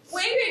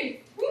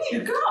waiting? We need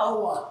to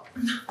go.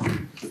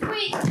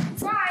 Wait,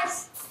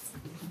 guys.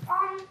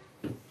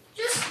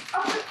 Just a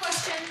quick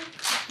question.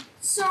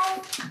 So,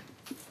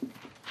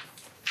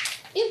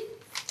 if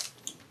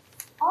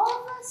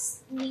all of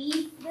us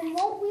leave, then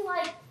won't we,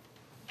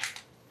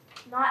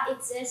 not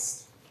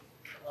exist?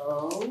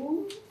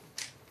 Oh?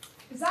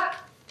 Is that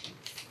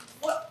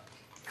a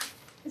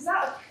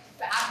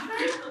bad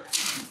thing?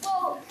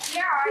 Well,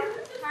 yeah,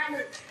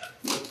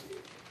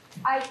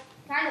 I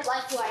kind of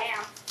like who I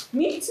am.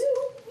 Me too.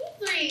 Me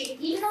three,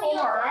 even though you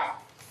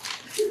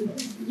don't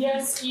get.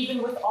 Yes,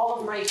 even with all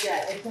of my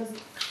debt, it doesn't.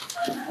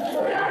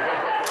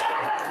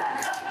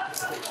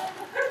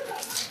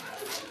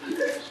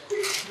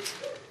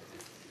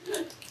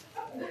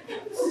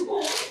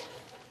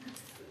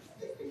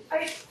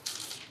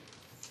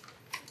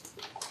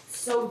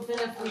 So then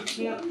if we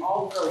can't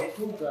all go,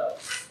 who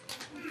goes?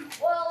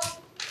 Well,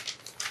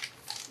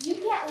 you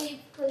can't leave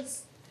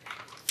because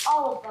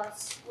all of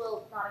us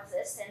will not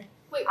exist, and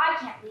I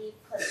can't leave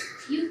because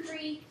you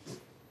three.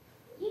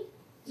 You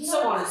know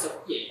So what? on and so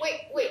forth. Yeah.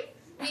 Wait.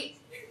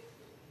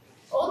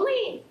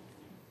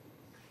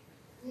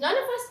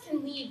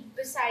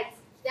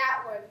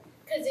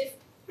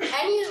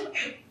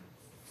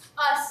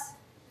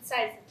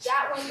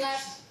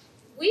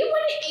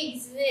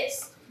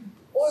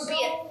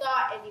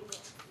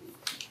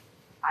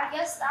 I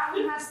guess that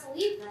one has to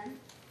leave then.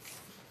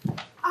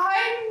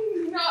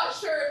 I'm not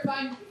sure if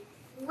I'm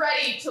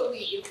ready to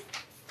leave.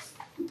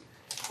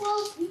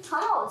 Well, you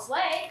come all this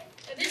way.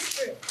 It is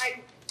true.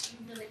 You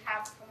really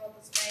have to come all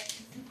this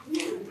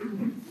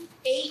way.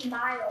 8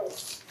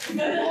 miles.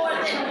 More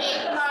than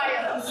 8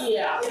 miles.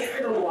 Yeah, it's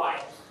been a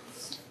while.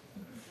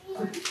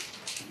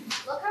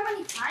 Look how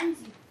many times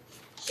you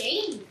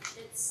changed.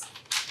 It's,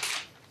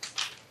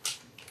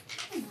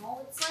 I don't know,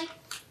 it's like,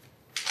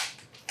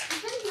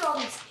 you've been through all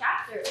these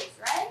chapters,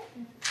 right?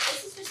 And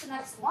this is just the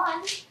next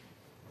one.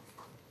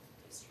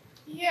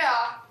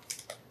 Yeah,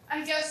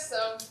 I guess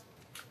so.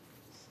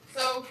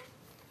 So,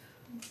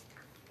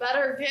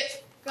 better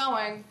get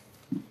going.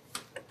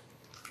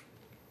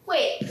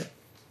 Wait.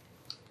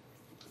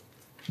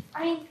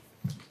 I mean,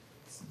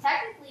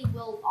 technically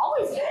we'll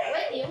always get it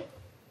with you.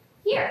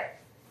 Here.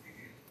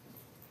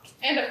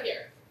 And up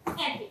here. And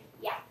here,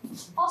 yeah.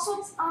 Also,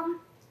 it's,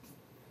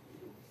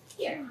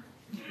 here.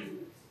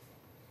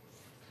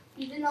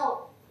 Even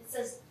though it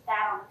says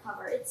that on the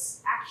cover,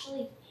 it's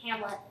actually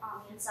Hamlet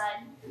on the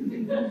inside.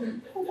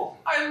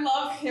 I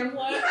love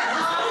Hamlet.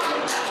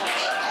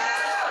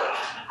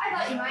 I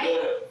thought you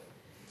might.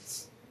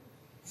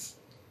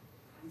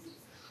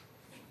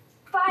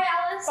 Bye,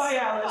 Alice. Bye,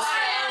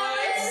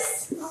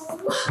 Alice.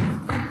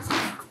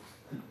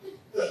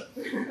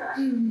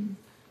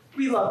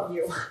 We love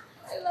you.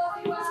 I love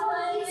you,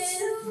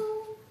 Alice.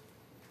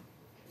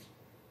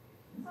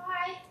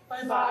 Bye.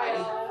 Bye, Bye,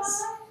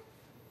 Alice.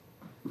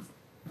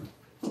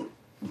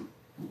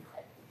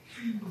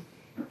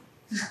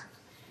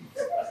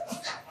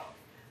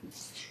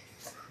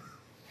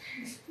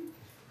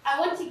 I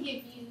want to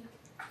give you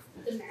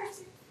the map.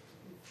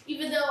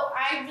 Even though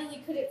I really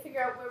couldn't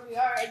figure out where we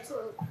are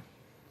until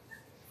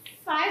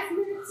 5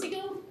 minutes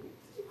ago,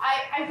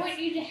 I want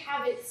you to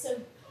have it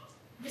so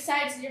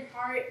besides your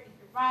heart and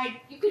your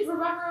ride, you could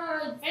remember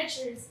our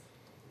adventures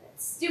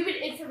that stupid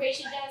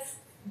information does.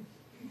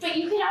 But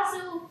you can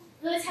also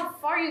realize how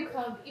far you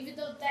come, even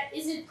though that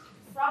isn't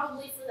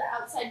probably for the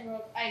outside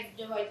world. I have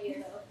no idea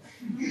though.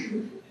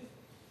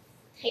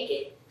 Take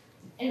it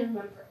and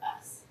remember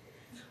us.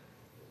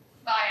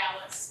 Bye,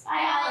 Alice.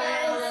 Bye,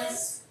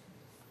 Alice.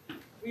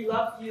 We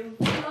love you.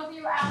 I love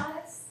you,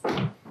 Alice. I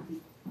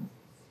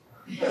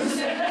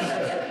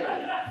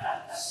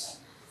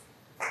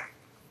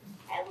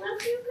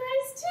love you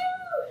guys too.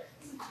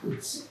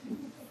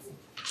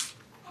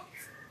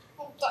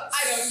 But I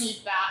don't need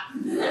that.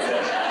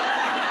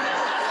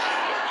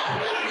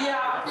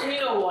 Yeah, you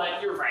know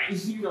what? You're right.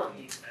 You don't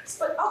need this.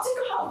 But I'll take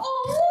a hug.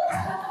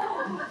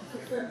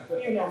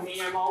 You know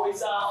me, I'm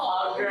always a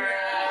hugger.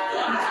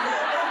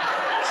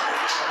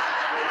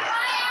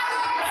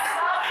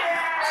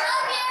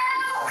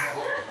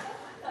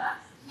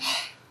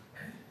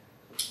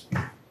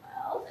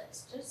 Well,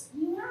 that's just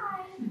you and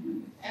I.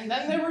 And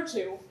then there were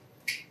 2.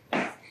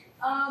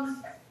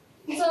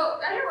 So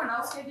everyone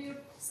else can do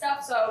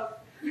stuff, so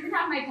you can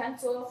have my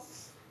pencil.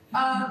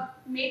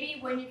 Maybe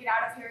when you get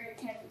out of here, you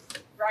can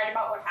write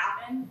about what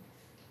happened.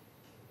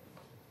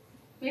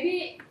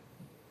 Maybe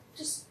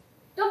just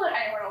don't let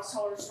anyone else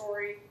tell their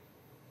story.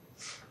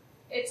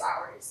 It's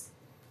ours.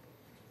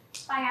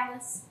 Bye,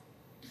 Alice.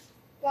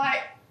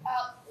 Bye.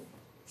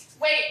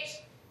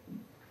 Wait.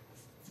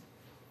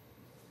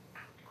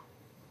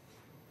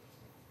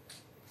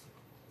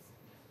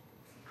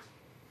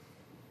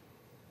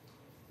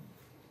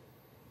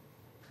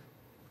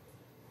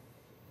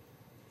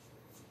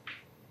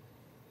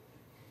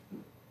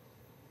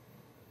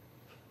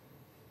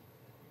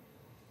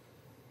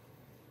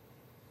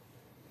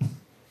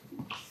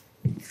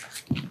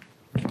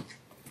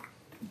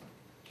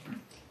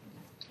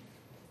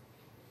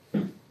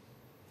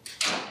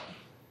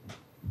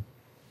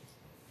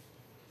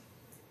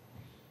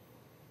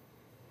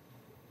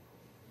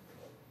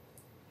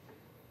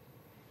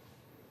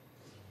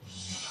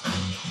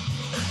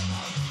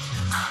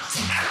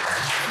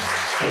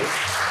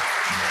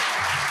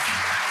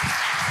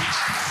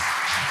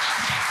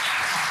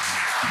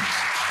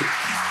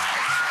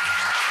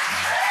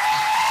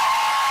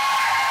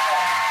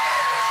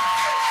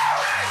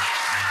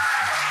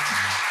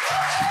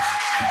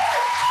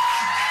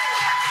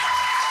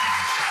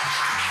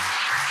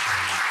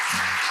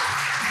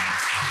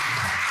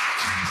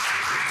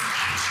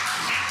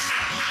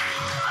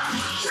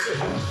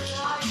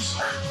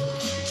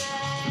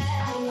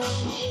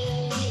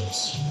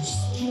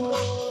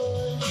 Bye.